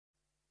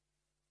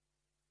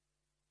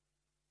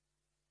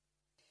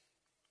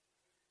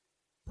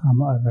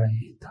ำอะไร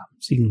ท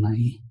ำสิ่งไหน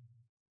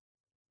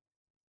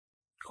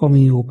ก็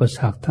มีอุปส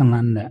รรคทั้ง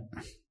นั้นแหละ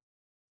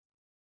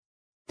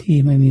ที่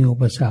ไม่มีอุ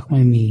ปสรรคไ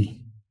ม่มี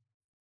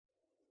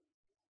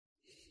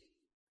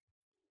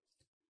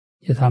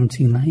จะทำ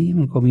สิ่งไหน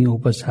มันก็มีอุ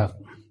ปสรรค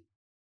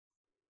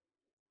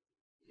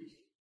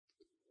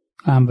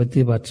การป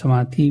ฏิบัติสม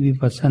าธิวิ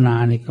ปัสสนา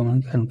นี่ก็เหมือ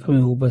นกันก็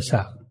มีอุปส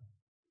รรค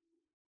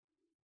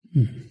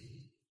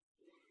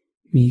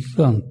มีเค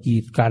รื่องกี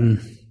ดกัน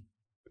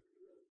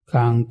กล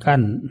างกั้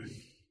น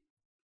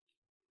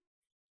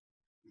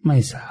ไม่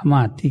สาม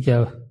ารถที่จะ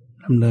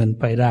ดำเนิน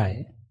ไปได้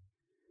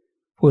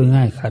พูด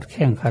ง่ายขัดแ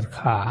ข้งขัดข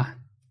า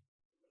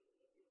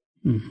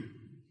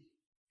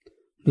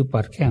หรือ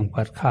ปัดแข้ง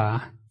ปัดขา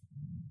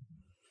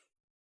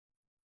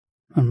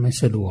มันไม่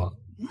สะดวก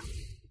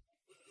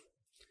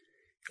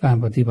การ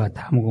ปฏิบัติ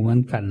ธรรมก็เหมือ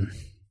นกัน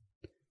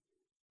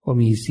ก็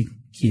มีสิ่ง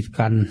กีด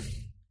กัน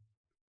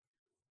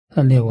ท่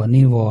านเรียกว่า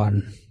นิวรณ์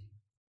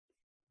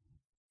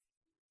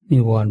นิ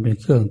วรณ์เป็น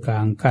เครื่องกลา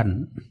งกั้น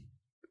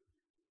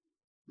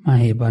ไม่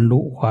ให้บรรลุ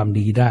ความ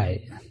ดีได้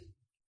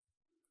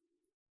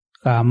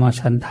กาม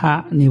ฉันทะ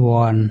นิว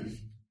รณ์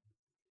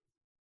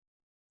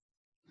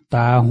ต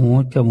าหู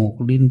จมูก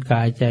ลิ้นก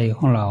ายใจข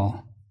องเรา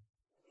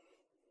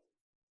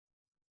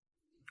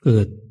เกิ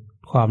ด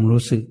ความ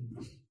รู้สึก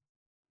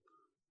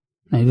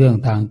ในเรื่อง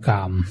ทางก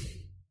าม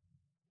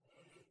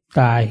ต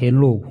าเห็น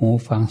รูปหู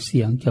ฟังเสี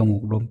ยงจมู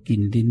กดมกลิ่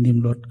นลิ้นลิ้ม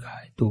รสกา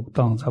ยถูก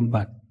ต้องสัม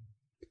ผัส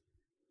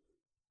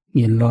เ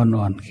ย็นร้อน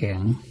อ่อนแข็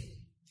ง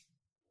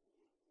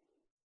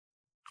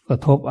กระ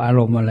ทบอาร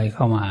มณ์อะไรเ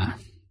ข้ามา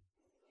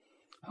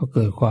เขาเ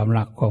กิดความ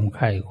รักความใค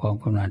ร่ความ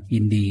กำหนัดยิ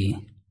นดี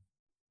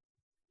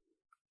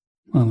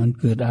เมื่อมัน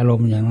เกิดอาร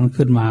มณ์อย่างนั้น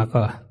ขึ้นมา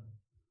ก็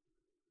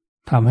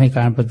ทำให้ก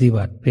ารปฏิ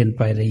บัติเป็นไ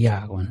ปได้ยา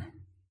กมัน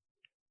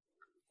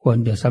ควร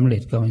จะสำเร็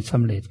จก็ไม่ส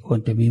ำเร็จควร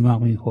จะมีมาก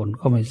มีผล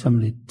ก็ไม่สำ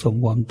เร็จสม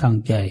ความตั้ง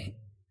ใจ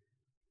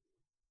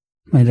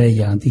ไม่ได้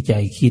อย่างที่ใจ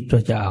คิดว่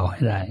าจะเอาใ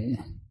ห้ได้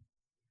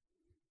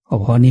ก็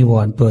เพราะนิว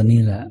รณ์ตัว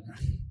นี้แหละ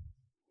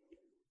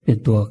เป็น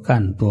ตัวกั้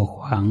นตัวข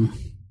วาง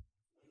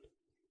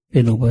เป็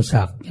นอุปส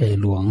รรคใหญ่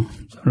หลวง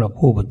สำหรับ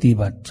ผู้ปฏิ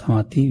บัติสม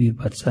าธิวิ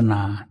ปัสสน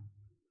า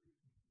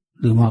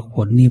หรือมรรคผ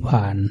ลนิพพ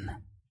าน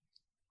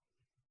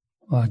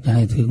ว่าจะใ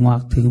ห้ถึงมรร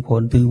คถึงผ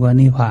ลถึงว่า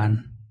นิพพาน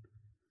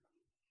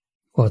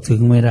ก็ถึง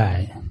ไม่ได้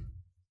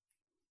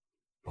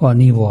เพราะ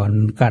นิวรณ์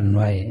กั้น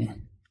ไว้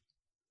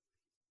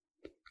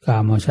กา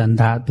มฉัน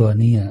ทะตัว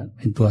นี้เ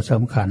ป็นตัวส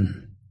ำคัญ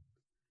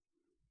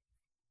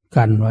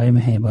กันไว้ไ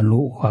ม่ให้บรร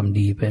ลุความ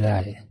ดีไปได้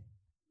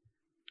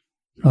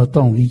เรา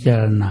ต้องพิจา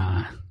รณา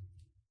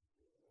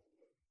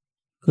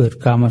เกิด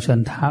กามฉั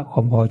นทะคว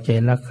ามพอใจ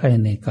รักใคร่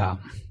ในกาม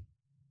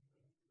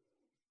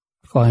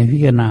ก็ให้พิ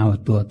จารณา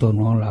ตัวตน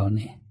ของเรา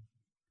นี่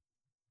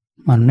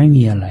มันไม่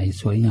มีอะไร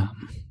สวยงาม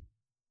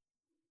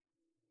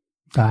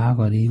ตา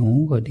ก็ดีหู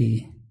ก็ดี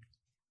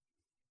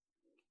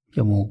จ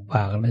มูกป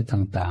ากอะไร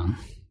ต่าง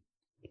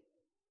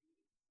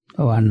ๆต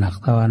ะวันหนัก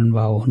ตะวันเบ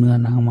าเนื้อ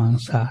หนังมัง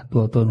สาตั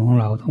วตนของ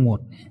เราทั้งหมด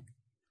นี่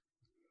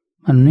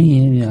มันไม่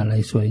มีอะไร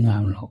สวยงา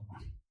มหรอก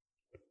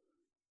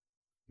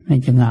ไม่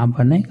จะงามป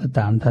านไหนก็ต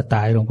ามถ้าต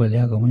ายลงไปแ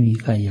ล้วก็ไม่มี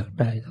ใครอยาก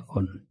ได้สักค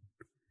น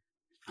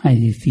ให้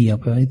ฟรีๆเอา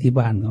ไปไว้ที่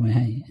บ้านก็ไม่ใ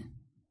ห้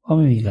เพราะไ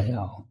ม่มีใครเ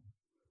อา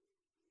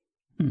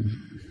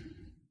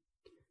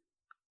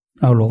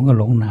เราหลงก็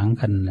หลงหนัง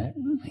กันแหละ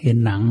เห็น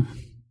หนัง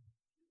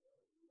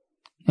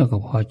แล้วก็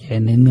พอใจ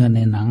ในเนื้อใน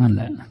หนังนั่นแ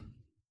หละ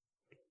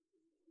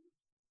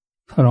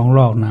ถ้าลองล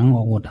อกหนังอ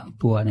อกหมดทั้ง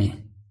ตัวนี่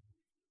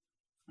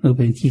หรือเ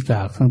ป็นขี้ก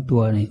ากทั้งตั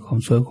วนี่ความ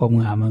สวยความ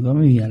งามมันก็ไ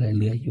ม่มีอะไรเ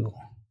หลืออยู่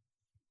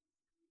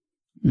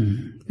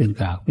เป็น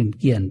กากเป็น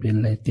เกี้ยนเป็นอ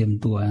ะไรเต็ม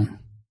ตัว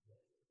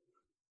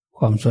ค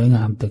วามสวยง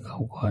ามแต่เก่า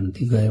ก่อน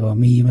ที่เคยว่า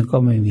มีมันก็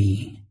ไม่มี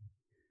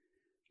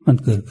มัน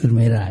เกิดขึ้นไ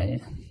ม่ได้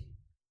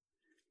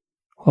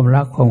ความ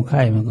รักความใค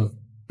ร่มันก็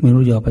ไม่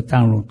รู้จะไปตั้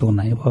งลงตรงไห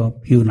นเพราะ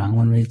ผิวหนัง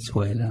มันไม่ส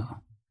วยแล้ว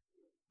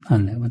นั่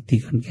นแหละมันติด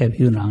กันแค่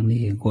ผิวหนังนี่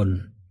เองคน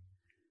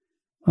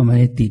มันไม่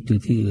ได้ติดอยู่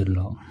ที่อื่นห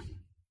รอก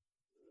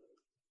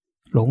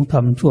หลงท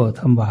ำชั่ว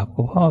ทำบาป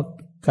ก็เพราะ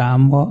กาม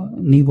เพราะ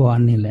นิวร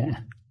ณ์นี่แหละ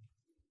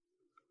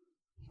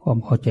ความ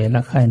พอใจ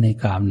รักใคร่ใน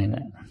กามนี่แห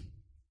ละ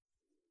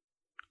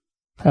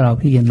ถ้าเรา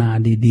พิจารณา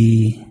ดี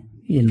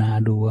ๆพิจารณา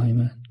ดูให้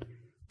มัน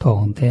ถ่อ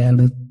งแท้ห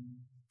รือ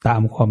ตา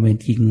มความเป็น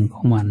จริงข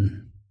องมัน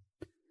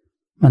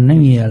ไม่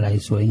มีอะไร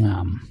สวยงา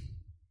ม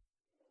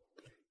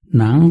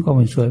หนังก็ไ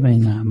ม่สวยไม่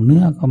งามเ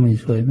นื้อก็ไม่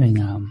สวยไม่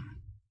งาม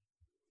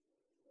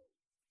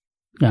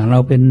อย่างเรา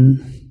เป็น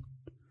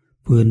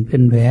ผื่นเป็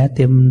นแผลเ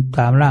ต็มต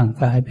ามร่าง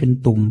กายเป็น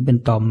ตุ่มเป็น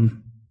ต่อม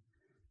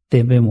เต็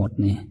มไปหมด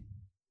นี่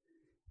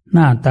ห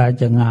น้าตา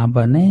จะงามป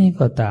านไหน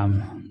ก็ตาม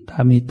ถ้า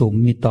มีตุ่ม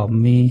มีต่อม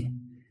มี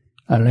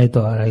อะไรต่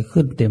ออะไร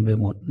ขึ้นเต็มไป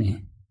หมดนี่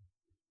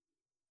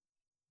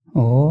โ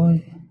อ้ย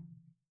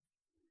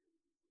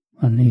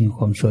มันไม่มีค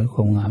วามสวยคว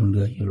ามงามเห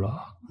ลืออยู่หรอ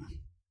ก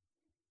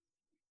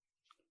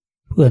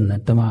เพื่อนอา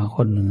ตมาค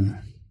นหนึ่ง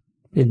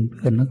เป็นเ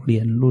พื่อนนักเรี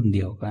ยนรุ่นเ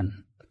ดียวกัน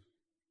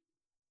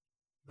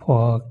พอ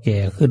แก่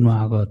ขึ้นมา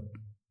ก็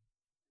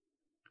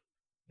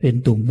เป็น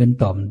ตุ่มเป็น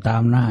ต่อมตา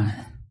มหน้า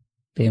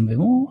เต็มไป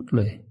หมดเ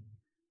ลย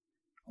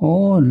โอ้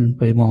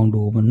ไปมอง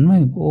ดูมันไม่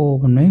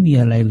มี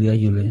อะไรเหลือ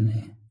อยู่เลยเ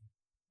นี่ย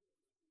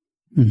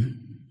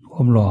คว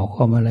ามหล่อค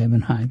วามอะไรมั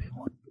นหายไปห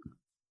มด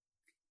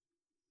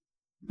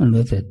มันเหลื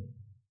อแต่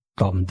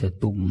ต่อมแต่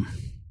ตุ่ม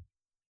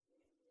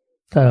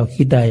ถ้าเรา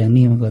คิดได้อย่าง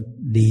นี้มันก็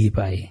ดีไ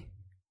ป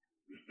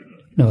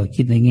เรา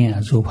คิดในแง่อ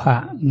สุภะ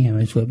แง่ไ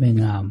ม่สวยไม่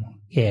งาม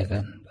แก้กั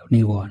นกับ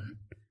นิวรณ์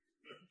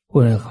พว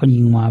กเขายิ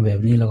งมาแบบ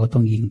นี้เราก็ต้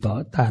องยิงต่อ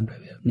ต้านไป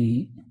แบบนี้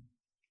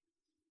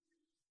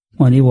เ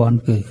มื่อนิวรณ์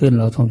เกิดขึ้น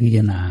เราต้องพิจ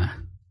ารณา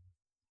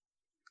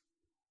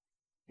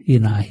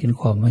เห็น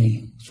ความไม่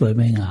สวยไ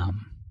ม่งาม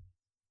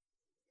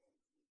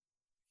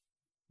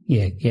แย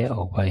กอ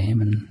อกไปให้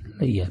มัน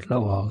ละเอียดละ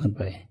ออขึ้นไ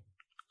ป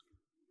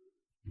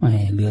ไม่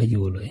เหลืออ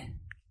ยู่เลย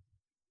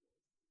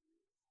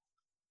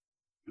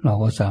เรา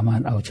ก็สามาร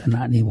ถเอาชน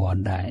ะนิวร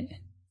ณ์ได้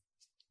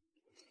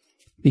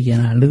พิจาร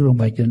ณาลึกลง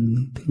ไปจน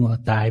ถึงว่า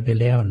ตายไป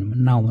แล้วมั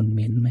นเน่ามันเห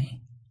ม็นไหม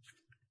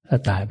ถ้า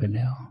ตายไปแ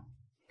ล้ว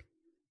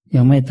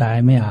ยังไม่ตาย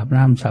ไม่อาบ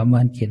น้ำ3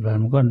 วัน7 วัน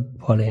มันก็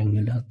พอแรงอ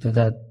ยู่แล้วแต่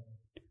ถ้า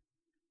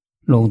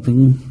ลงถึง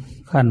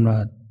ขั้นว่า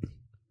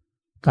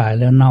ตาย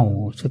แล้วเน่า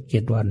สัก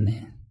7 วันเนี่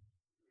ย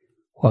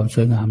ความส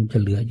วยงามจะ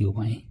เหลืออยู่ไห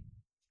ม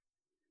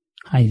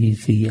ให้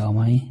ทีเอาไ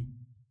หม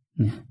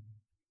เนี่ย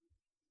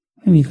ไ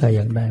ม่มีใครอย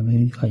ากได้ไม่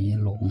มีใครอยา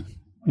กหลง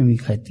ไม่มี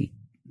ใครติด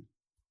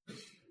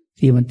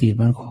ที่มันติด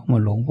มันของมั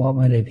นหลงเพราะไ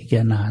ม่ได้พิจา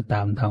รณาต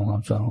ามธรรมค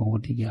ำสอนของพระพุ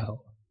ทธเจ้า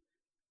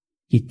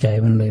จิตใจ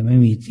มันเลยไม่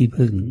มีที่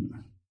พึ่ง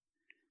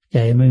ใจ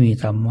ไม่มี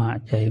ธรรมะ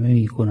ใจไม่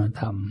มีคุณ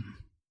ธรรม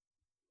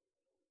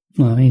เ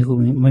มื่อไม่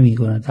มี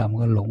คุณธรรม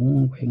ก็หลง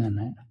ไปงั้น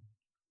นะ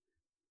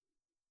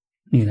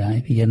นี่แหละให้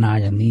พิจารณา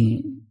อย่างนี้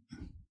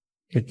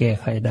จะแก้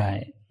ไขได้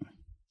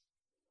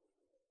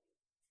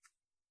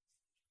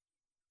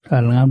ถ้า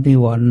ระงับนิ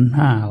วรณ์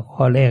5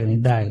 ข้อแรกนี้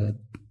ได้ก็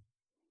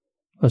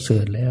ประเสริ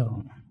ฐแล้ว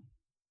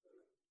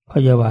พ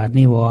ยาบาท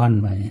นิวรณ์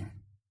ไป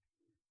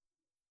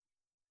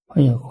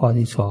ข้อ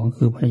ที่ 2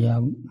คือพ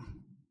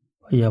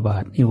ยาบา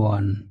ทนิว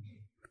รณ์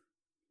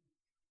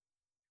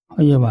พ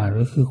ยาบาท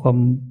ก็คือความ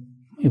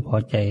ไม่พอ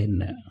ใจ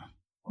น่ะ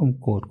ความ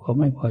โกรธความ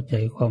ไม่พอใจ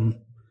ความ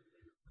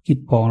คิด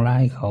ปองร้า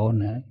ยเขา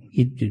น่ะ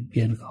คิดจุดเป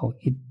ลี่ยนเขา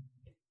คิด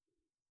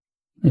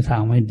ในทา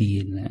งไม่ดี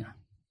น่ะ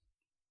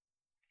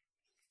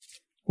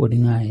พูด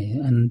ง่าย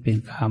ๆอันเป็น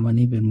กามอัน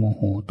นี้เป็นโมโ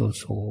หโท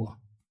โส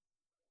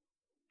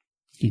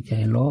จิตใจ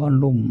ร้อน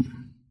รุ่ม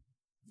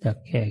อยาก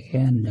แก้แ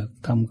ค้นอยาก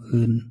ทำ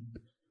คืน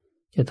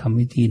จะทำ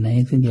วิธีไหน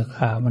ถึงจะ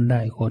ฆ่ามันได้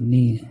คน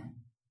นี้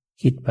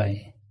คิดไป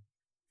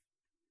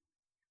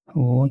โ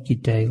อ้จิต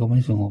ใจก็ไม่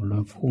สงบเล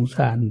ยฟุ้ง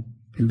ซ่าน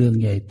เป็นเรื่อง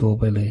ใหญ่โต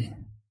ไปเลย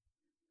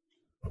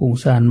ฟุ้ง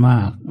ซ่านมา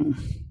ก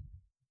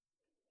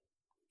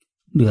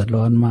เดือด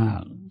ร้อนมา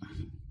ก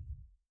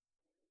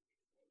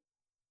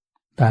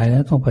ตายแล้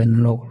วต้องไปน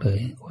รกเลย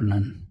คน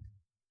นั้น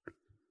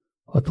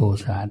เพราะโท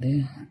สะเนี่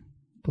ย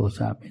โทส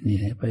ะเป็นนี่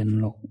ไปน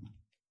รก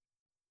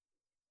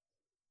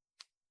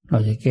เรา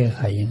จะแก้ไข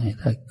ยังไง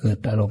ถ้าเกิด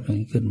อารมณ์อย่าง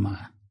นี้ขึ้นมา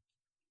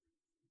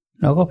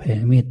เราก็แผ่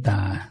เมตตา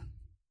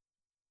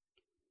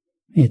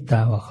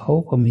ว่าเขา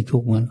ก็มีทุ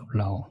กข์เหมือนกับ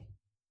เรา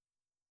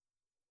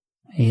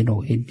ให้เรา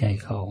เห็นใจ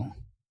เขา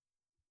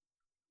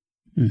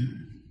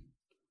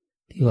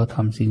ที่เขาท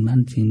ำสิ่งนั้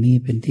นสิ่งนี้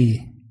เป็นที่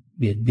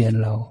เบียดเบียน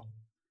เรา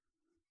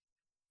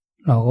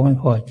ก็ไม่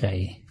พอใจ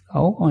เข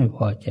าก็ไม่พ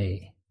อใจ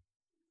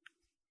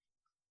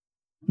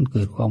มันเ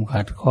กิดความ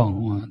ขัดข้อง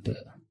เถอ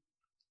ะ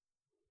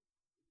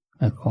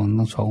ขัดข้อง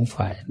ทั้ง2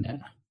 ฝ่ายเนี่ย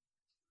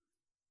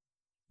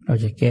เรา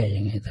จะแก้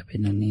ยังไงถ้าเป็น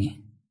อย่างนี้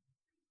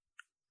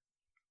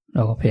เร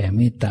าก็แผ่เ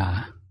มตตา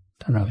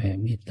ถ้าเราแผ่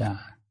เมตตา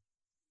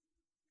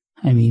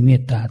ให้มีเม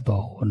ตตาต่อ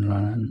คนเหล่า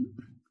นั้น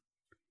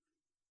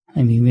ใ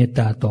ห้มีเมตต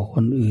าต่อค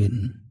นอื่น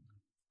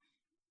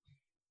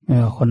ไม่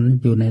ว่าคน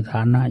อยู่ในฐ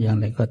านะอย่าง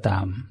ไรก็ตา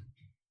ม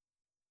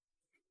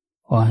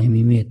ขอให้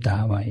มีเมตตา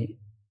ไว้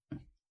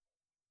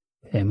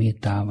แผ่เมต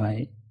ตาไว้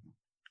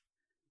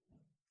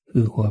คื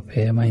อขอแ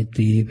ผ่ไมต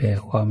รีแผ่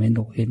ความเห็น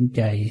อกเห็นใ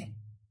จ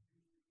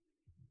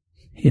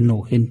เห็นอ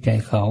กเห็นใจ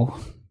เขา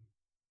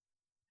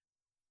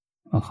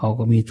ว่าเขา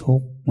ก็มีทุ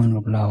กข์เหมือน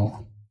กับเรา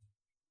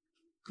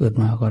เกิด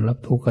มาก็รับ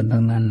ทุกข์กัน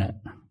ทั้งนั้นแหละ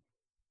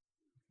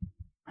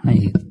ให้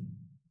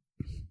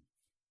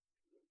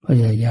พ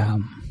ยายาม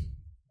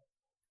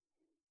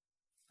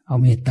เอา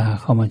เมตตา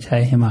เข้ามาใช้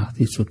ให้มาก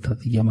ที่สุดเท่า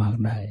ที่จะมาก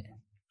ได้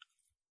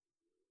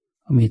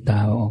เอาเมตตา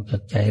ออกจา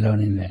กใจเรา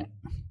นี่แหละ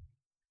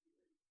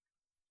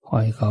ขอ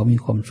ให้เขามี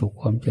ความสุข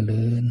ความเจ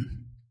ริญ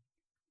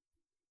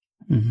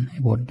ให้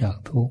พ้นจาก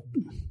ทุกข์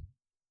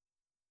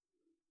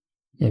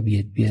อย่าเบี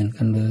ยดเบียน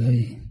กันเลย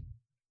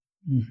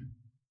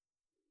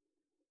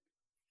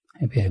ใ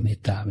ห้แผ่เม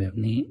ตตาแบบ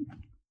นี้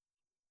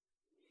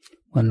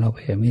วันเราแ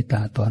ผ่เมตตา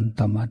ตอนธ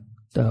รรมะ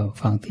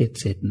ฟังเทศ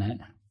เสร็จนะ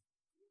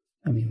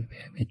มีแ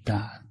ผ่เมตตา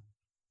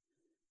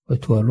ไป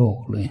ทั่วโลก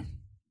เลย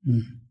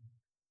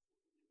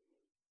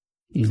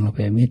ยิ่งเราแ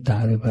ผ่เมตตา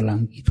ด้วยพลัง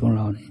จิตของเ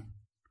ราเนี่ย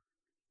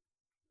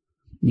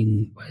ยิ่ง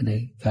ไปได้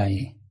ไกล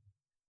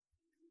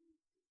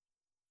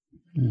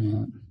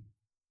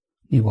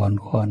นิวรณ์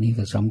ข้อนี้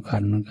ก็สำคั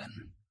ญเหมือนกัน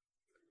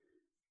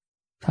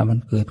ถ้ามัน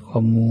เกิดควา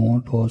มโมโห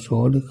โทโส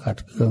หรือขัด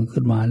เคือง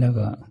ขึ้นมาแล้ว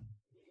ก็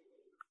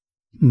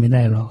ไม่ไ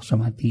ด้หรอกส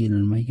มาธิ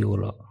นั้นไม่อยู่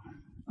หรอก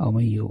เอาไ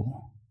ม่อยู่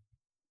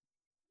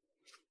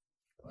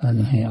เพราะฉะ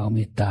นั้นให้เอาเม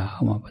ตตาเข้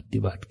ามาปฏิ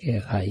บัติแก้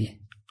ไข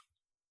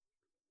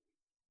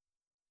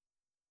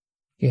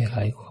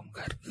ความ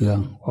ขัดเคือง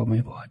ความไม่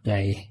พอใจ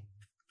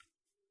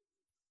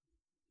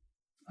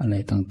อะไร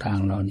ต่าง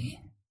ๆเหล่านี้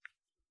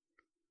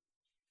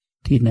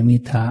ที่นมิ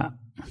ทะ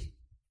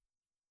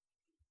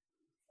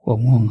ความ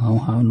ง่วงเหงา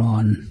หาวนอ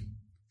น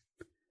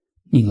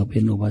นี่ก็เป็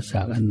นอุปส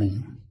รรคอันหนึ่ง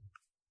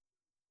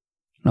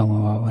เรามา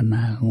ภาวน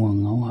าง่วง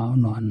เหงาหาว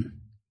นอน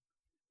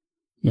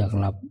อยาก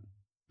หลับ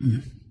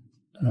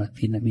ตลอด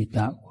ที่นมิท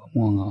ะความ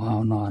ง่วงเหงาหา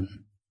วนอน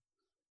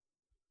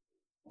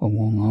ความ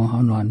ง่วงเหงาหา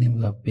วนอนนี่มั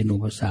นก็เป็นอุ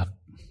ปสรรค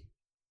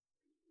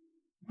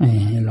ไม่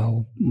ให้เรา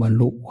บรร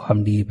ลุความ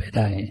ดีไปไ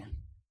ด้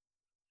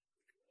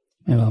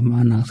ไม่ว่ามา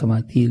นั่งสมา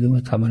ธิหรือม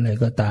าทำอะไร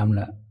ก็ตามแห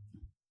ละ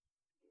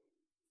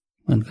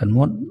เหมือนกันหม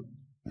ด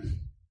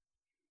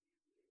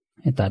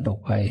ให้ตัดออก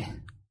ไป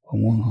ความ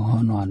ง่วงเหงาหา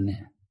วนอนเนี่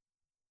ย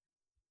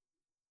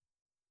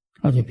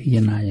เราจะพิจ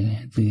ารณาอย่างไร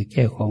ถึงแ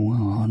ก้ความง่วง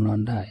เหงาหาวนอน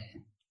ได้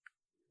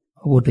พ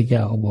ระพุทธเจ้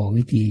าก็บอก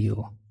วิธีอยู่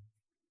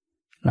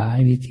หลาย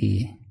วิธี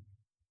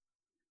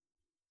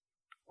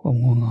ความ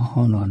ง่วงเหงาห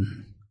าวนอน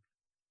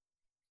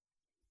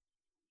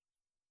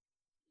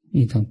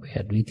มีทั้ง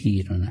8 วิธี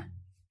แล้วนะ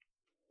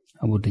พ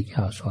ระพุทธเจ้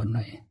าสอนไ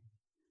ว้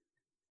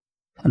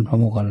ท่านพระ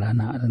โมคคัลลา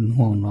นะท่าน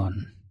ง่วงนอน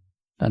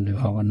ท่านไป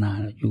ภาวนา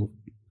อยู่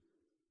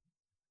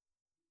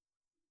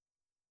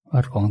วั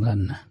ดของท่าน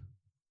นะ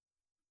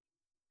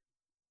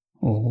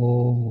โอ้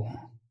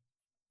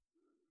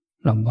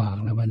ลำบาก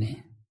แล้วบัดนี้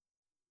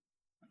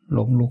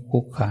ล้มลุกคลุ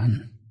กคลาน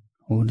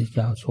พระพุทธเ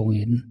จ้าทรงเ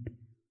ห็น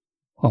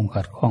ความ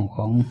ขัดข้องข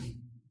อง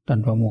ท่าน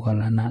พระโมคคัล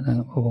ลานะท่าน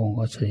พระองค์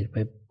ก็เสด็จไป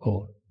โปร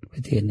ดไป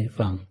เทศน์ให้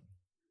ฟัง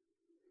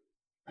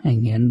ให้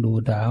เงียนดู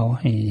ดาว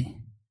ให้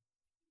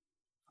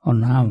เอา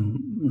น้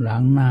ำล้า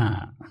งหน้า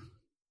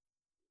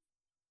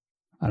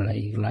อะไร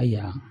อีกหลายอ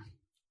ย่าง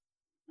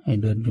ให้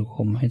เดินจงก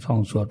รมให้ท่อง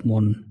สวดม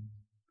นต์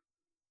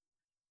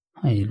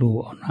ให้ลูบ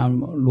เอาน้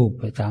ำลูบ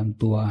ไปตาม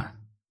ตัว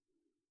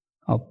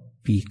เอา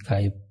ปีกไก่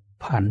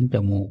พันจ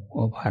มูกเอ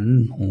าพัน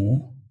หู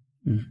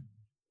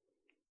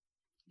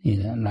นี่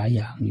แหละหลายอ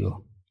ย่างอยู่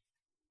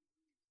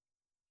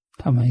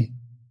ทำให้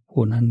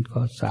ผู้นั้นก็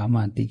สาม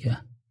ารถที่จะ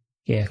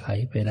แก้ไข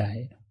ไปได้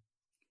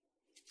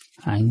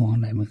หายง่วง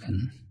ได้เหมือนกัน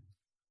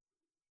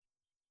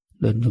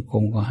เดินจงกร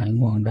มก็หาย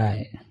ง่วงได้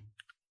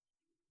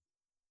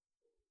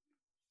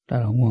ถ้า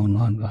เราง่วงน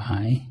อนก็ห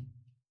าย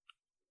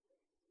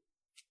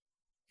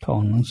ท่อง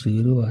หนังสือ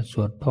หรือว่า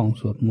ท่อง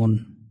สวดมนต์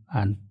อ่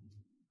าน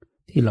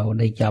ที่เรา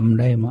ได้จำ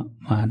ได้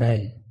มาได้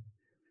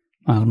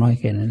มากน้อย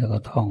แค่ไหนแล้วก็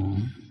ท่อ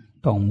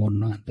งมนต์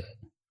นะแต่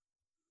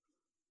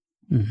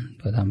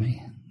ก็ทำให้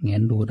แง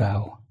นดูดา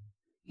ว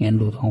แงน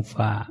ดูท้อง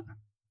ฟ้า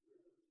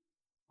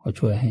ก็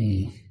ช่วยให้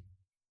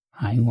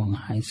หายง่วง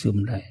หายซึม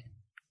ได้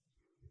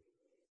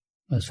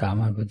ก็สาม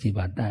ารถปฏิ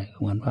บัติได้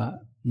เหมือนพระ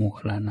โมค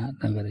คัลลานะ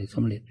ท่านก็ได้ส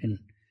ำเร็จเป็น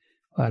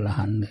พระอร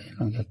หันต์เลยห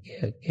ลังจาก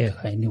แก้ไข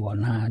นิวร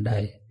ณ์5ได้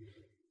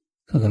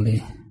ท่านก็เลย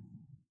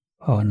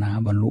ภาวนา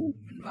บรรลุ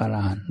เป็นพระอร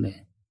หันต์เลย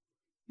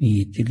มี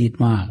อิทธิฤท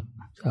ธิ์มาก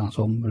สร้างส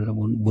ม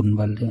บุญบ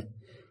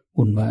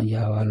ารย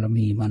าวาร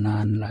มีมานา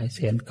นหลายแส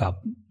นกับ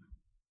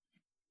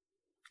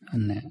อั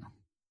นนี้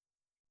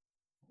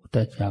อุท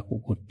จักกุ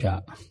กุจจะ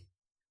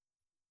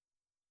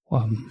คว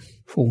าม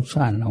ฟุ้ง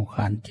ซ่านรำค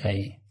าญใจ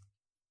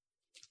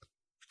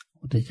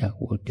อุทจัก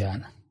กุกุจจะ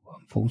ควา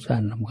มฟุ้งซ่า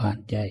นรำคาญ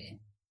ใจ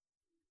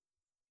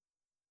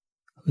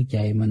คือใจ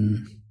มัน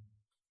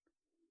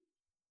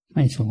ไ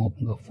ม่สงบ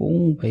ก็ฟุ้ง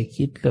ไป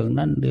คิดเรื่อง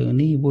นั้นเรื่อง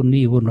นี้วุ่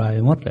นวายไป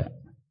หมดแหละ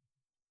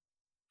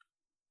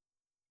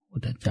อุ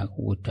ทจักกุ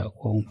กุจจะค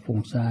วามฟุ้ง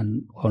ซ่าน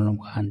ความร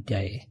ำคาญใจ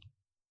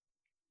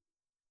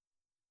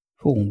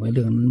ฟุ้งไปเ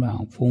รื่องนั้นบ้าง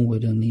ฟุ้งไป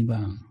เรื่องนี้บ้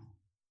าง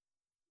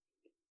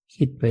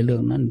คิดไปเรื่อ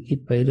งนั้นคิด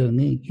ไปเรื่อง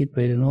นี้คิดไป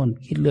เรื่องโน้น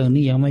คิดเรื่อง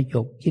นี้ยังไม่จ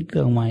บคิดเ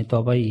รื่องใหม่ต่อ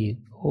ไปอีก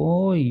โอ้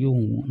ยยุ่ง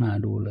น่า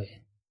ดูเลย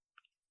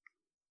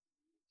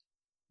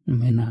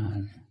ไม่น่า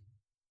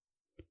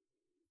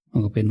มั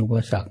นก็เป็นอุป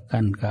สรรค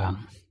กั้นกลาง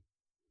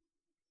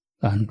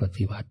การป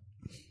ฏิบัติ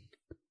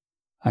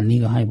อันนี้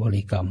ก็ให้บ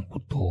ริกรรมพุ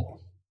ทโธ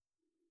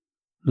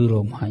หรือล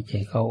มหายใจ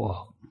เข้าออ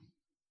ก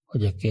ก็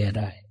จะแก้ไ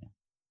ด้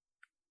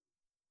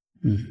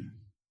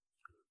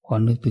พอ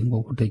นึกถึงพร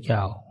ะพุทธเจ้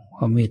าค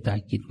วามเมตตา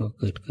จิตก็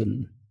เกิดขึ้น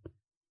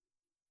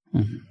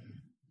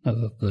แล้ว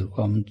ก็เกิดค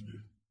วาม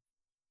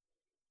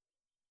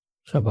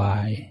สบา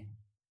ย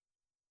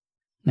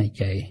ในใ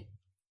จ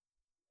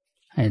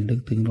ให้นึก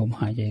ถึงลม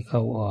หายใจเข้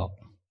าออก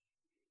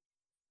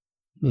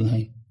หรือใ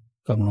ห้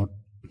กำหนด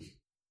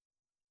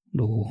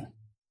ดู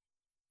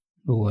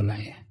อะไร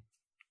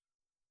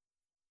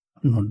ก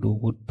ำหนดดู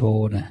พุทโธ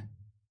นะ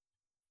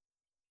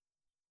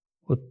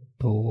พุท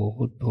โธ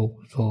พุทโธ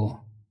พุทโธ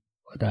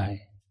ก็ได้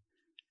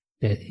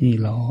แต่ที่นี่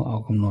เราเอา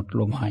กำหนด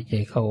ลมหายใจ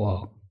เข้าออ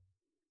ก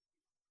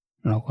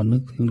เราก็นึ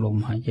กถึงลม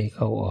หายใจเ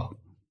ข้าออก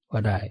ก็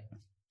ได้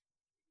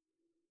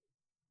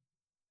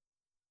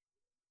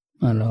เ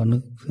มื่อเรานึ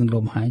กถึงล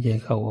มหายใจ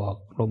เข้าออก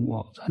ลมอ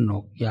อกสั้นอ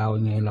อกยาว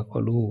ยังไงเราก็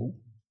รู้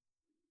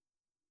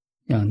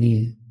อย่างนี้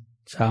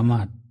สาม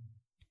ารถ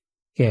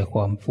แก้ ก้ค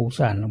วามฟุ้ง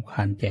ซ่านรำค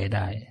าญใจไ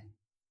ด้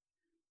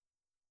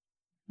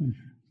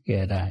แก้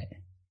ได้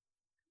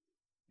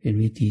เป็น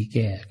วิธีแ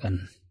ก้กัน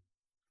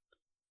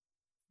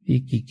วิ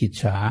จิกิจ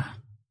ฉา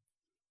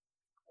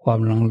ความ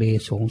ลังเล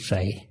สง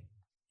สัย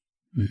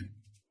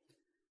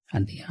อั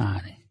นที่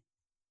5เนี่ย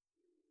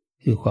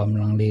คือความ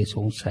ลังเลส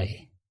งสัย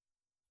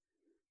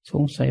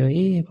ว่า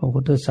พระพุ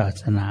ทธศา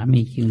สนา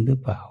มีจริงหรือ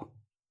เปล่า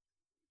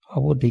พระ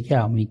พุทธเจ้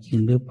ามีจริง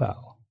หรือเปล่า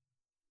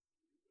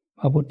พ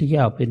ระพุทธเ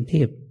จ้าเป็นเท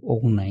พอ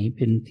งค์ไหนเ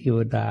ป็นเทว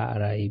ดาอะ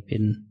ไรเป็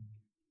น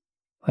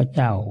พระเ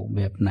จ้าแบ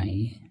บไหน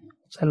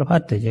สารพั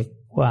ดแต่จะ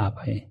ว่าไ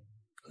ป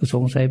คือส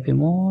งสัยไป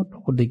หมดพร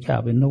ะพุทธเจ้า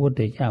เป็นพระพุท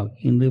ธเจ้า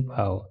จริงหรือเป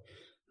ล่า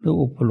หรือ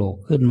อุปโลก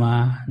ขึ้นมา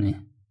เนี่ย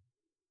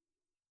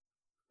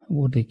พระ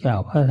พุทธเจ้า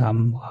พระธรรม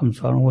คำส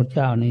อนของพระเ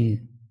จ้านี่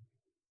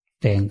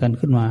แต่งกัน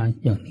ขึ้นมา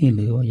อย่างนี้ห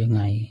รือว่ายังไ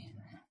ง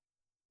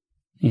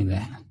นี่แหล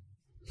ะ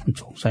มัน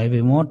สงสัยไป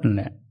หมดนั่นแ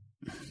หละ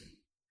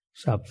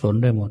สับสน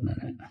ได้หมดนั่น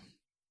แหละ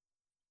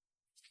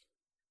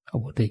พระ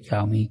พุทธเจ้า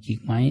มีจริง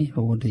ไหมพร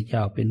ะพุทธเจ้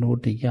าเป็นพระพุ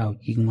ทธเจ้า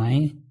จริงไหม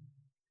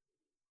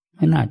ไ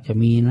ม่น่าจะ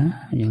มีนะ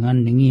อย่างนั้น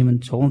อย่างนี้มัน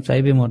สงสัย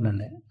ไปหมดนั่น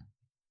แหละ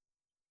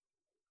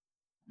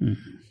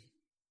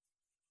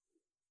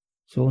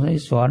สงสัย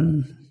สอน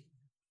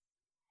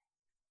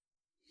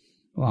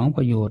หวังป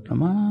ระโยชน์ละ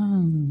มั้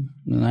ง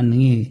อย่างนั้นอย่า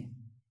งนี้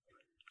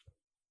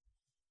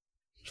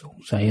ส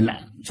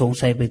ง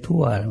สัยไปทั่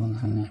ว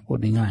พูด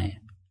ง่าย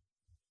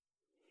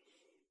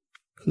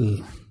ๆคือ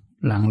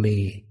ลังเล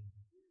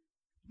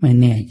ไม่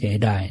แน่ใจ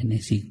ได้ใน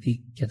สิ่งที่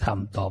จะท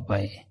ำต่อไป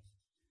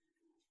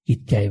จิต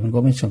ใจมันก็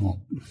ไม่สงบ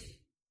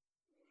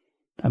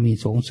ถ้ามี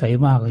สงสัย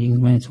มากก็ยิ่ง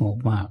ไม่สงบ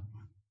มาก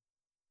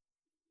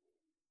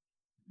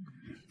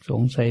ส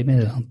งสัยไม่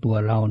ถึงตัว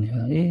เราเนี่ย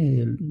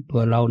ตั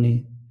วเรานี่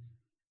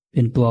เ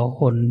ป็นตัว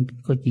คน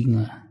ก็จริง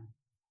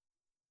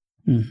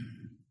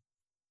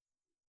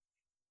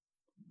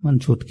มัน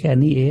สุดแค่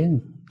นี้เอง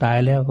ตาย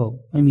แล้วก็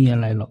ไม่มีอะ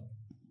ไรหรอก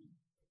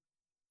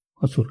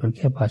ก็สุดกันแ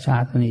ค่ภาษา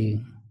เท่านั้นเอง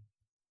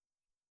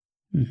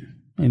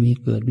ไม่มี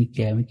เกิดมีแ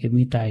ก่ไม่เก็บ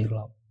มีตายหร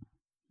อก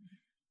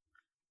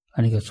อั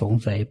นนี้ก็สง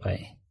สัยไป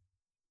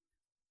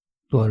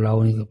ตัวเรา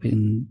นี่ก็เป็น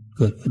เ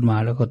กิดขึ้นมา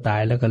แล้วก็ตา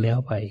ยแล้วก็แล้ว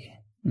ไป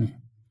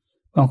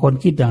บางคน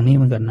คิดอย่างนี้เ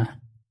หมือนกันนะ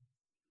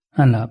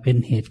นั่นแหละเป็น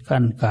เหตุ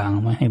กั้นกลาง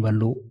ไม่ให้บรร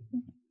ลุ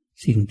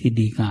สิ่งที่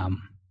ดีงาม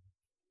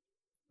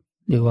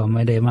เรียกว่าไ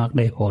ม่ได้มากไ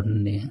ด้ผล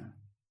เนี่ย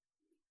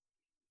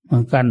มั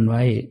นกั้นไ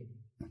ว้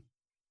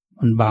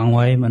มันบังไ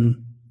ว้มัน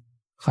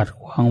ขัด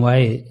ขวางไว้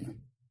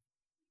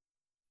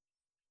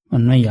มั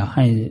นไม่อยากใ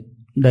ห้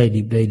ได้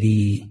ดิบได้ดี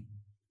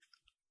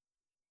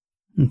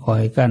มันคอ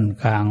ยกั้น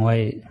กลางไว้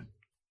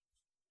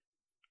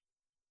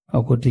พร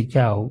ะพุทธเ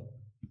จ้า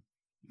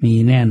มี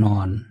แน่นอ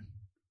น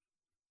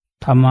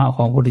ธรรมะข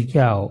องพระพุทธเ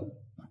จ้า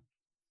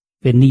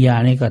เป็นนิยา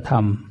นิกธร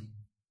รม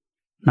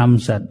น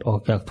ำสัตว์ออก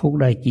จากทุกข์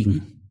ได้จริง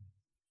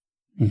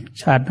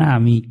ชาติหน้า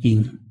มีจริง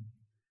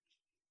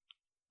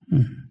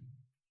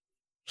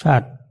ชา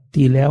ติ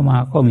ที่แล้วมา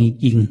ก็มี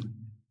จริง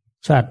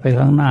ชาติไป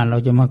ข้างหน้าเรา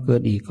จะมาเกิ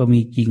ดอีกก็มี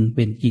จริงเ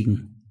ป็นจริง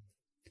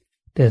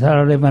แต่ถ้าเร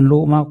าได้บรรลุ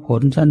มรรคผ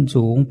ลชั้น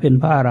สูงเป็น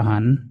พระอรหั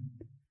นต์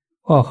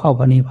ก็เข้า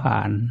พระนิพพา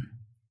น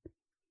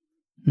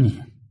นี่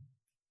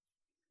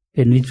เ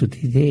ป็นวิสุท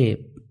ธิเทพ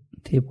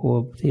เทพ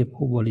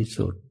ผู้บริ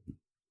สุทธิ์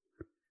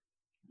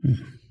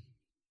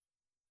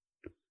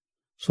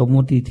สมมุ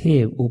ติเท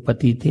พอุป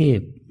ติเทพ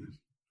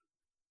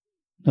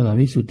แล้วก็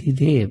วิสุทธิ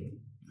เทพ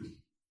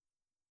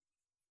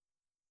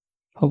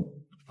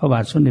พระบา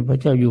ทสมเด็จพระ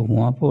เจ้าอยู่หั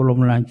วพระบร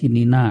มราชิ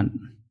นีนาถ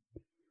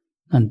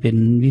นั่นเป็น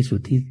วิสุ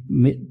ทธิ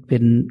เป็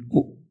น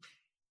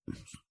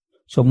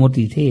สมมุ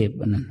ติเทพ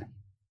อัน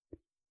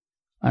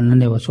นั้น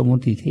เรียกว่าสมมุ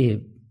ติเทพ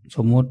ส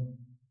มมติ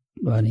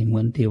ว่านี่เหมื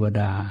อนเทว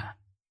ดา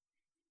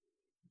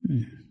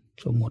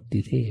สมมุติ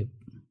เทพ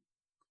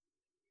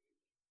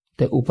แ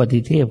ต่อุปติ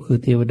เทพคือ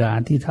เทวดา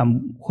ที่ท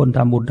ำคนท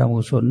ำบุญทำ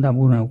กุศลทำ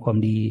คุณงามความ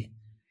ดี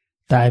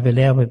ตายไปแ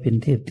ล้วไปเป็น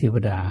เทว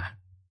ดา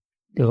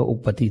เรียกว่าอุ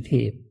ปติเท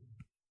พ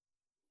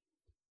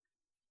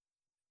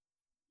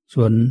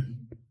ส่วน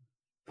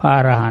พระอ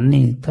รหันต์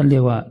นี่ท่านเรี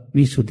ยกว่า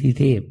วิสุทธิ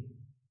เทพ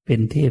เป็น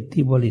เทพ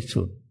ที่บริ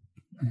สุทธิ์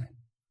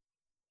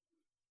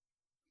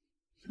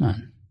นั่น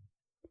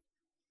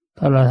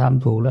ถ้าเราท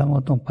ำถูกแล้วมั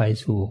นต้องไป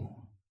สู่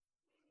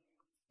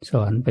ส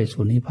วรรค์ไป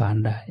สู่นิพพาน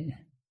ได้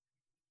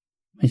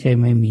ไม่ใช่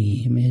ไม่มี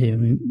ไม่ใช่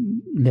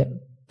แล้ว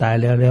ตาย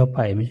แล้วไป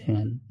ไม่ใช่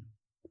งั้น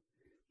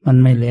มัน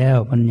ไม่แล้ว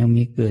มันยัง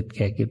มีเกิดแ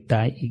ก่เก็บต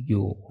ายอีกอ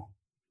ยู่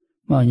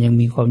มันยัง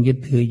มีความยึด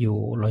ถืออยู่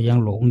เรายัง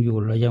หลงอยู่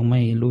เรายังไ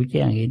ม่รู้แ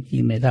จ้งเห็นจริ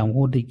งในทางพระ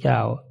พุทธเจ้า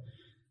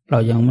เรา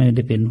ยังไม่ไ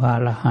ด้เป็นพระอ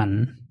รหัน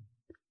ต์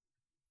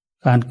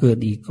การเกิด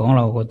อีกของเ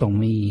ราก็ต้อง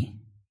มี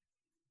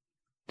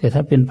แต่ถ้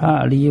าเป็นพระ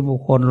อริยบุค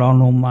คลรอง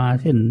ลงมา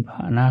เช่นพระ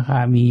อนาคา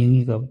มีอย่าง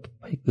นี้ก็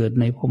ไปเกิด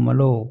ในพรหม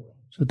โลก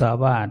สุทธา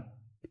วาส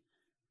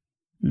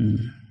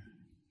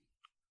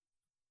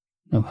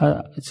แต่พระ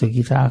ส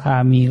กิทาคา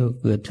มีก็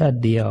เกิดชาติ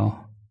เดียว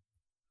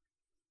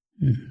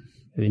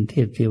เป็นเท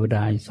พเทวด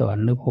าสวรร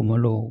ค์หรือพรหม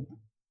โลก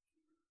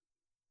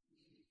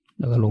แ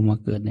ล้วก็ลงมา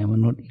เกิดในม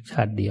นุษย์อีกช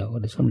าติเดียวก็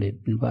ได้สำเร็จ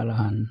เป็นพระอร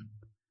หันต์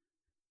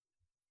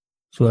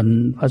ส่วน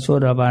พระโส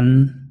ดาบัน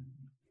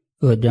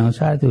เกิดอย่างช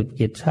าติสุดเ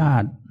กียรติชา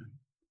ติ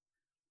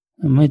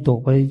ไม่ตก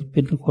ไปเป็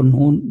นคน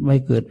หูไม่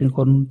เกิดเป็นค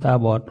นตา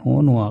บอดหู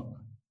หนวก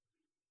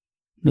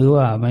หรือ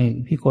ว่าไม่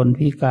พิกล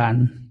พิการ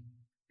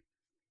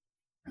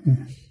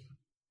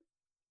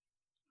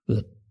เกิ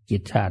ดจิ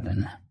ตชาติ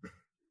นะ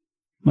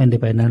ไม่ได้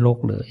ไปนรก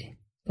เลย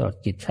ตลอด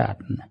จิตชาติ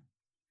นะ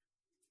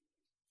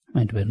ไ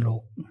ม่ได้เป็นโล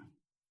ก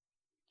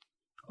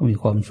ก็มี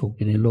ความสุขอ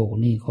ยู่ในโลก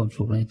นี่ความ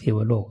สุขในเทว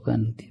โลกนั่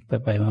น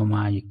ไปม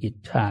าอยู่จิต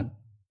ชาติ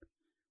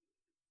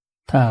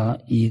ถ้า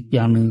อีกอ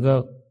ย่างหนึ่งก็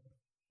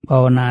ภา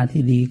วนา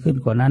ที่ดีขึ้น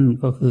กว่านั้น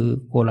ก็คือ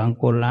โกลัง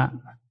โกละ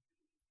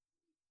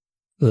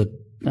เกิด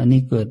อัน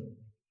นี้เกิด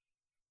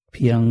เ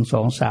พียง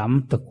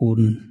2-3 ตระกูล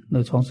หรื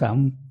อ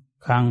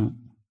2-3 ครั้ง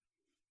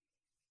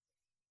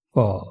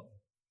ก็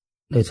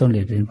ได้สำเ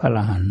ร็จเป็นพระอร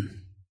หันต์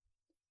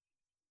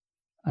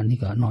อันนี้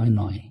ก็น้อยห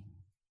น่อย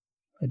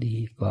พอดี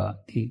กว่า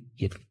ที่เ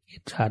กียร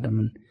ติชาติ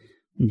มัน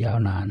ยาว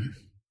นาน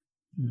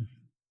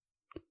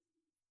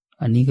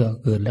อันนี้ก็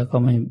เกิดแล้วก็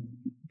ไม่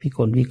พิก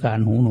ลพิการ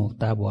หูหนวก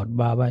ตาบอด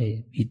บ้าใบ้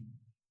ผิด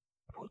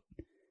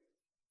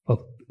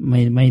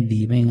ไม่ดี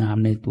ไม่งาม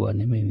ในตัว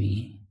นี้ไม่มี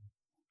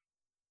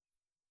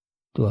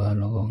ตัว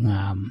เราก็ง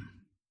าม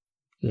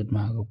เกิดม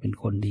าก็เป็น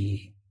คนดี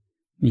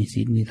มี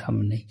ศีลมีธรรม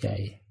ในใจ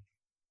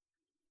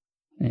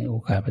ในโอ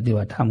กาสปฏิ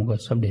บัติธรรมก็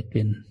สำเร็จเ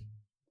ป็น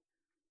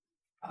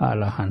พระอ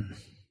รหันต์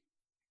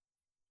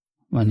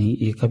วันนี้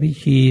เอกพิ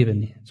ชีเป็น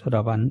นี่โสด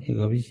าบันเอ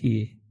กพิชี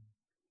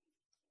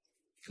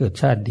เกิด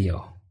ชาติเดียว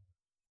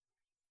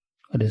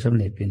ก็ได้สำ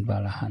เร็จเป็นพระ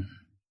อรหันต์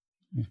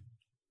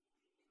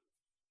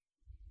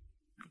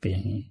เป็นอย่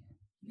างนี้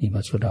นี่พร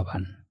ะโสดาบั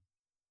น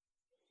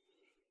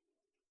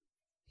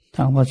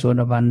ทั้งพระโส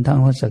ดาบันทั้ง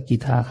พระสกิ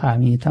ทาคา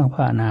มีทั้งพ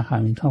ระอนาคา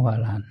มีทั้งพระอ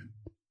รหันต์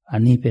อัน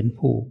นี้เป็น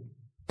ผู้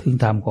ถึง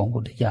ธรรมของพระพุ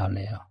ทธเจ้าแ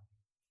ล้ว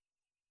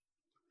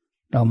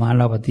เ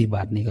ราปฏิ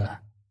บัตินี่ก็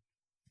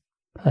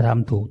ถ้าท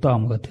ำถูกต้อง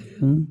ก็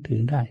ถึง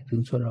ได้ถึ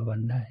งโสดาบั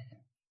นได้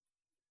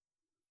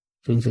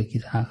ถึงสกิ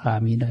ทาคา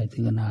มีได้ถึ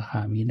งอนาคา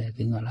มีได้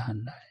ถึงอรหัน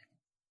ต์ได้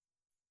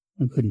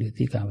มันขึ้นอยู่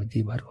ที่การป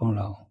ฏิบัติของเ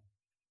รา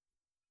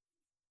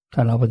ถ้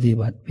าเราปฏิ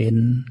บัติเป็น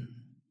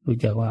รู้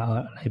จักว่า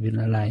อะไรเป็น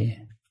อะไร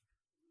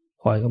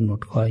คอยกำหนด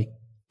คอย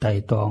ไต่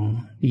ตรอง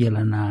พิจาร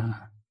ณา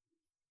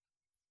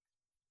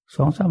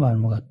2-3 วัน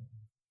มันก็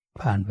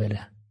ผ่านไปแ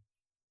ล้ว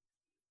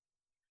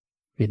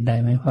เป็นได้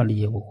ไหมพระอริ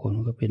ยบุคคล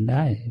ก็เป็นไ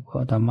ด้เพรา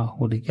ะธรรมะของพระ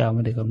พุทธเจ้าไ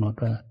ม่ได้กำหนด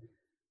ว่า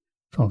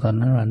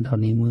2-3 วันเท่า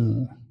นี้มือ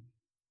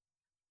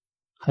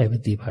ใครป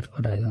ฏิบัติก็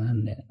ได้ทั้งนั้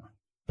นแหละ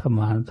ธรร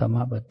ม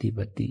ะปฏิ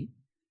บัติ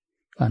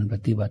การป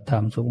ฏิบัติธร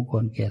รมสมคว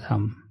รแก่ธรร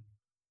ม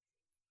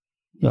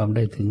ยอมไ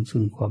ด้ถึง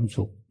ซึ่งความ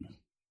สุข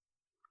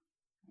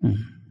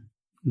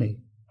ได้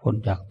พ้น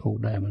จากทุกข์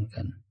ได้เหมือน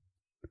กัน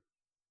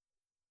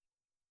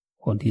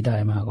คนที่ได้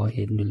มาก็เ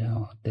ห็นอยู่แล้ว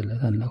แต่ละ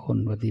ท่านละคน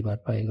ปฏิบั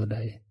ติไปก็ไ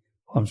ด้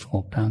ความสง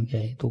บทางใจ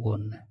ทุกค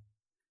นนะ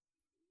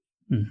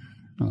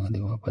เรี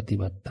ยกว่าปฏิ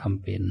บัติธรรม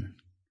เป็น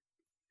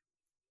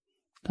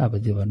ถ้าป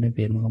ฏิบัติไม่เ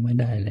ป็นมันก็ไม่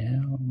ได้แล้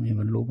วไม่บ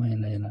รรลุไม่อ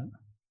ะไรแล้ว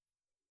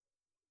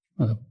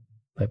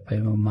ไป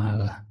มา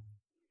ก็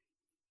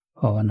ภ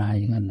าวนา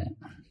อย่างนั้นแหละ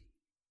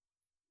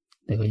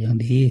แต่ก็ยัง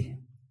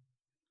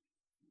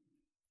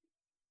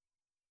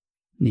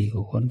ดีก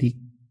ว่าคนที่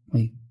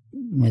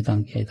ไม่ตั้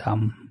งใจท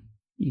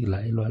ำอีกหล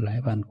ายร้อยหลาย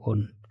พันคน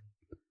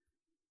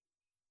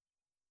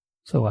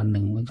สักวันห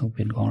นึ่งมันต้องเ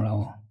ป็นของเรา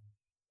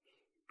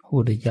พระ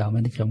พุทธเจ้าไม่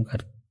ได้จำกัด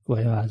ไว้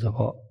ว่าเฉพ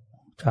าะ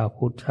ชาว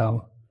พุทธชาว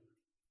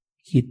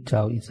คริสต์ช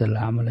าวอิสล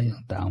ามอะไร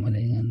ต่างๆอะไร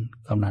อย่างนั้น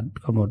ก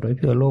ำหนดไว้เ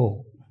พื่อโลก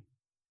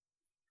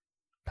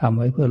ทำ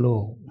ไว้เพื่อโล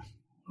ก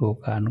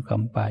านุกั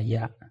มปาย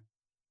ะ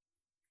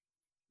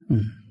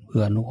เพื่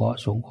ออนุเคราะห์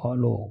สงเคราะห์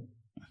โลก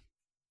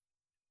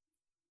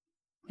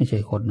ไม่ใช่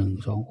คน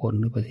1-2 คน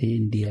หรือประเทศ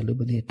อินเดียหรือ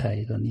ประเทศไทย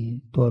ตอนนี้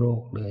ทั่วโล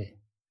กเลย